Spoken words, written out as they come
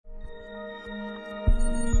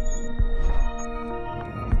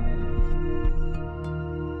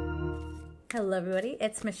Hello everybody,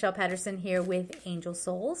 it's Michelle Patterson here with Angel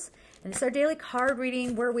Souls, and it's our daily card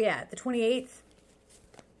reading. Where are we at? The 28th?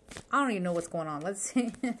 I don't even know what's going on. Let's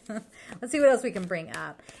see. Let's see what else we can bring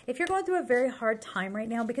up. If you're going through a very hard time right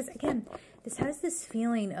now, because again, this has this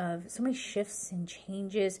feeling of so many shifts and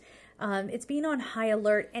changes. It's being on high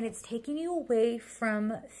alert, and it's taking you away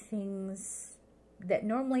from things that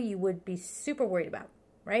normally you would be super worried about,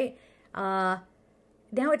 right?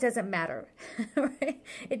 Now it doesn't matter, right?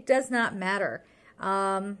 It does not matter.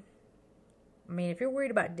 I mean, if you're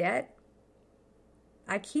worried about debt,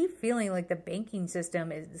 I keep feeling like the banking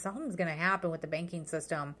system is, something's going to happen with the banking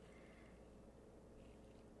system.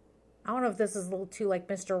 I don't know if this is a little too like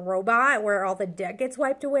Mr. Robot, where all the debt gets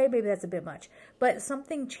wiped away. Maybe that's a bit much. But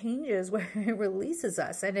something changes where it releases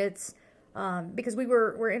us. And it's because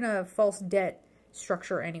we're in a false debt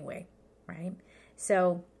structure anyway, right?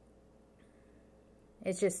 So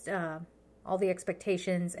it's just all the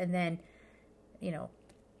expectations, and then, you know,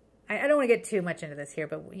 I don't want to get too much into this here,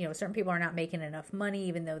 but, you know, certain people are not making enough money,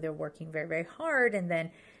 even though they're working very, very hard, and then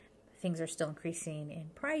things are still increasing in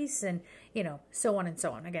price, and, you know, so on and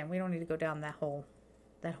so on. Again, we don't need to go down that whole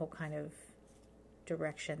kind of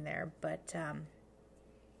direction there, but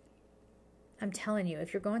I'm telling you,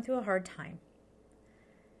 if you're going through a hard time,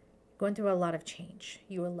 going through a lot of change,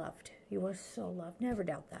 you are loved. You are so loved. Never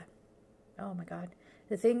doubt that. Oh my God.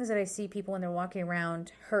 The things that I see people when they're walking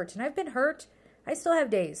around hurt, and I've been hurt. I still have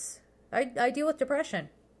days. I deal with depression.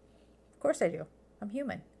 Of course I do. I'm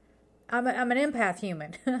human. I'm an empath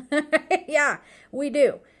human. Yeah, we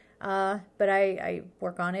do. But I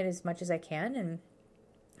work on it as much as I can, and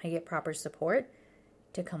I get proper support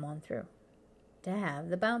to come on through, to have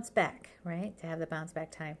the bounce back, right? To have the bounce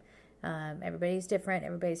back time. Everybody's different.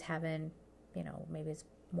 Everybody's having, you know, maybe it's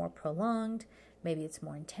more prolonged, maybe it's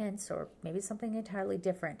more intense, or maybe it's something entirely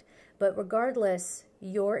different. But regardless,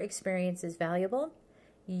 your experience is valuable.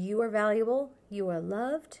 You are valuable. You are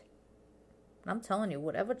loved. I'm telling you,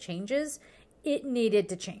 whatever changes, it needed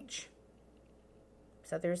to change.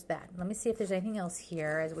 So there's that. Let me see if there's anything else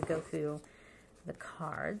here as we go through the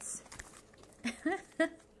cards.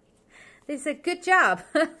 They said, good job.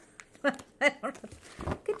 Good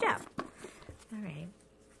job. All right.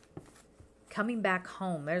 Coming back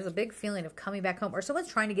home. There's a big feeling of coming back home, or someone's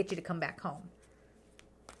trying to get you to come back home.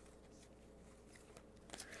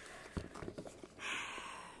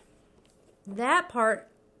 That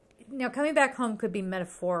part, now coming back home could be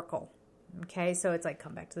metaphorical. Okay, so it's like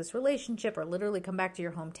come back to this relationship, or literally come back to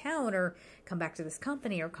your hometown, or come back to this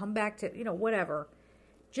company, or come back to, you know, whatever.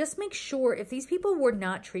 Just make sure if these people were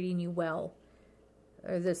not treating you well,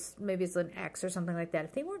 or this, maybe it's an ex or something like that,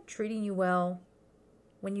 if they weren't treating you well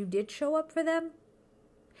when you did show up for them,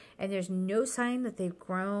 and there's no sign that they've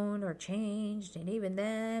grown or changed, and even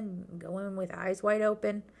then, going with eyes wide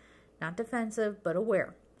open, not defensive, but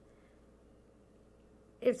aware.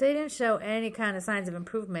 If they didn't show any kind of signs of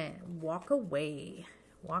improvement, walk away.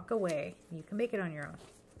 Walk away. You can make it on your own.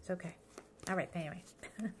 It's okay. All right, anyway.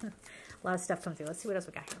 A lot of stuff come through. Let's see what else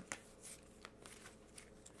we got here.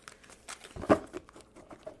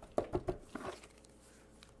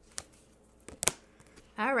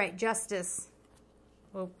 All right, justice.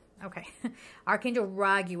 Oh, okay. Archangel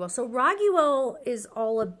Raguel. So Raguel is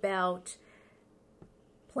all about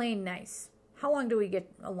playing nice. How long do we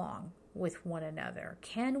get along with one another?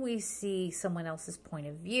 Can we see someone else's point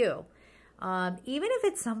of view? Even if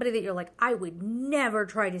it's somebody that you're like, I would never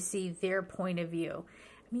try to see their point of view.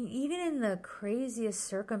 I mean, even in the craziest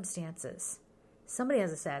circumstances, somebody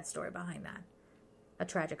has a sad story behind that. A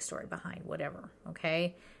tragic story behind whatever,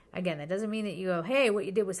 okay? Again, that doesn't mean that you go, hey, what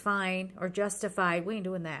you did was fine or justified. We ain't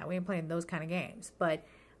doing that. We ain't playing those kind of games. But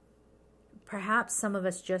perhaps some of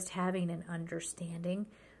us just having an understanding,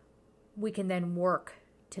 we can then work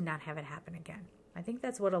to not have it happen again. I think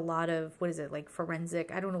that's what a lot of, what is it, like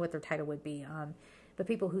forensic, I don't know what their title would be, but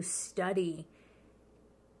people who study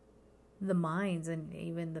the minds and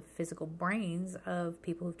even the physical brains of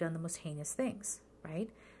people who've done the most heinous things, right?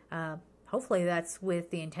 Hopefully that's with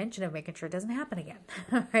the intention of making sure it doesn't happen again,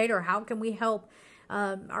 right? Or how can we help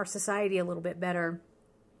our society a little bit better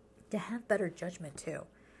to have better judgment too?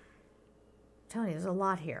 I'm telling you, there's a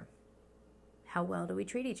lot here. How well do we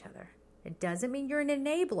treat each other? It doesn't mean you're an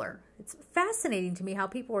enabler. It's fascinating to me how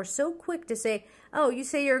people are so quick to say, oh, you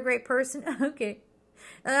say you're a great person? Okay.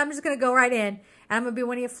 And I'm just going to go right in, and I'm going to be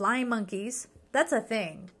one of your flying monkeys. That's a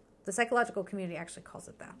thing. The psychological community actually calls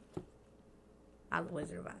it that. I'm the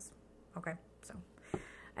Wizard of Oz. Okay, so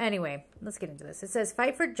anyway, let's get into this. It says,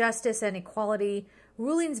 fight for justice and equality.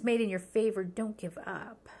 Rulings made in your favor. Don't give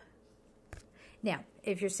up. Now,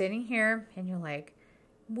 if you're sitting here and you're like,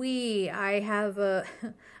 I have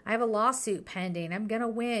a lawsuit pending. I'm going to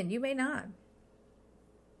win. You may not.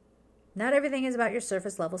 Not everything is about your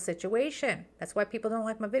surface level situation. That's why people don't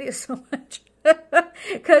like my videos so much.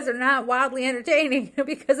 Because they're not wildly entertaining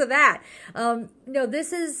because of that. No,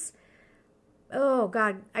 this is, oh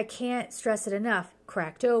God, I can't stress it enough.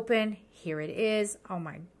 Cracked open. Here it is. Oh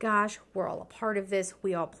my gosh, we're all a part of this.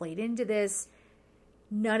 We all played into this.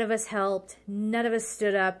 None of us helped. None of us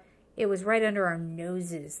stood up. It was right under our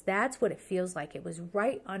noses. That's what it feels like. It was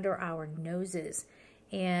right under our noses.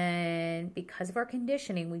 And because of our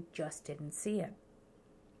conditioning, we just didn't see it.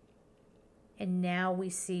 And now we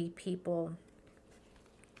see people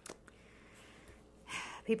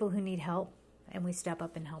who need help, and we step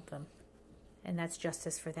up and help them. And that's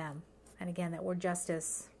justice for them. And again, that word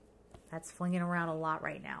justice, that's flinging around a lot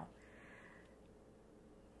right now.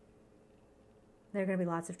 There are going to be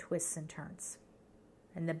lots of twists and turns.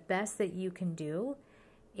 And the best that you can do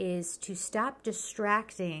is to stop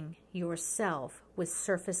distracting yourself with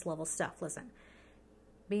surface level stuff. Listen,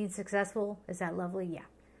 being successful, is that lovely? Yeah.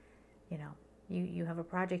 You know, you have a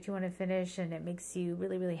project you want to finish and it makes you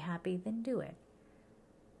really, really happy, then do it.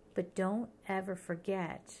 But don't ever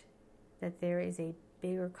forget that there is a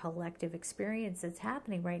bigger collective experience that's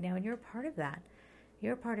happening right now, and you're a part of that.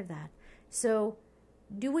 You're a part of that. So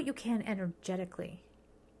do what you can energetically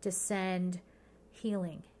to send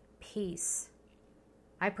healing, peace.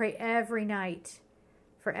 I pray every night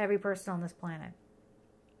for every person on this planet,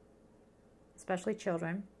 especially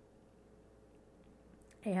children.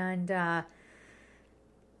 And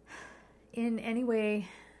in any way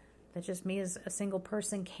that just me as a single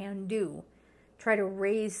person can do, try to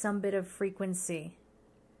raise some bit of frequency.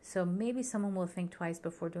 So maybe someone will think twice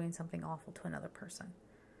before doing something awful to another person.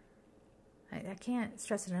 I can't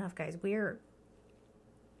stress it enough, guys. We're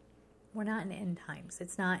not in end times.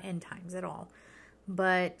 It's not end times at all.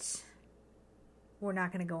 But we're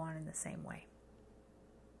not going to go on in the same way.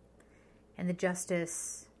 And the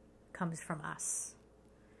justice comes from us.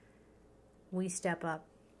 We step up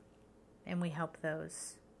and we help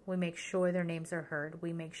those. We make sure their names are heard.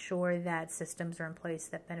 We make sure that systems are in place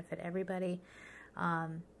that benefit everybody,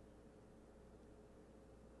 or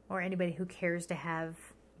anybody who cares to have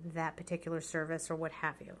that particular service or what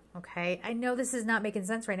have you. Okay? I know this is not making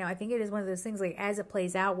sense right now. I think it is one of those things, like, as it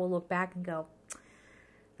plays out, we'll look back and go,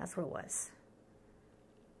 that's what it was.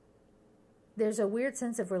 There's a weird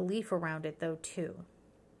sense of relief around it, though, too.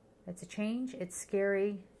 It's a change. It's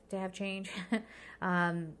scary to have change.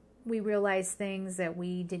 We realize things that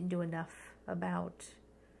we didn't do enough about.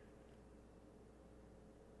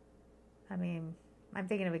 I mean, I'm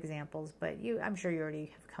thinking of examples, but I'm sure you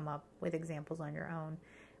already have come up with examples on your own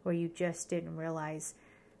where you just didn't realize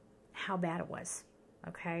how bad it was.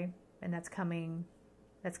 Okay? And that's coming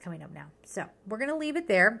up now. So we're going to leave it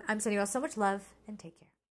there. I'm sending you all so much love, and take care.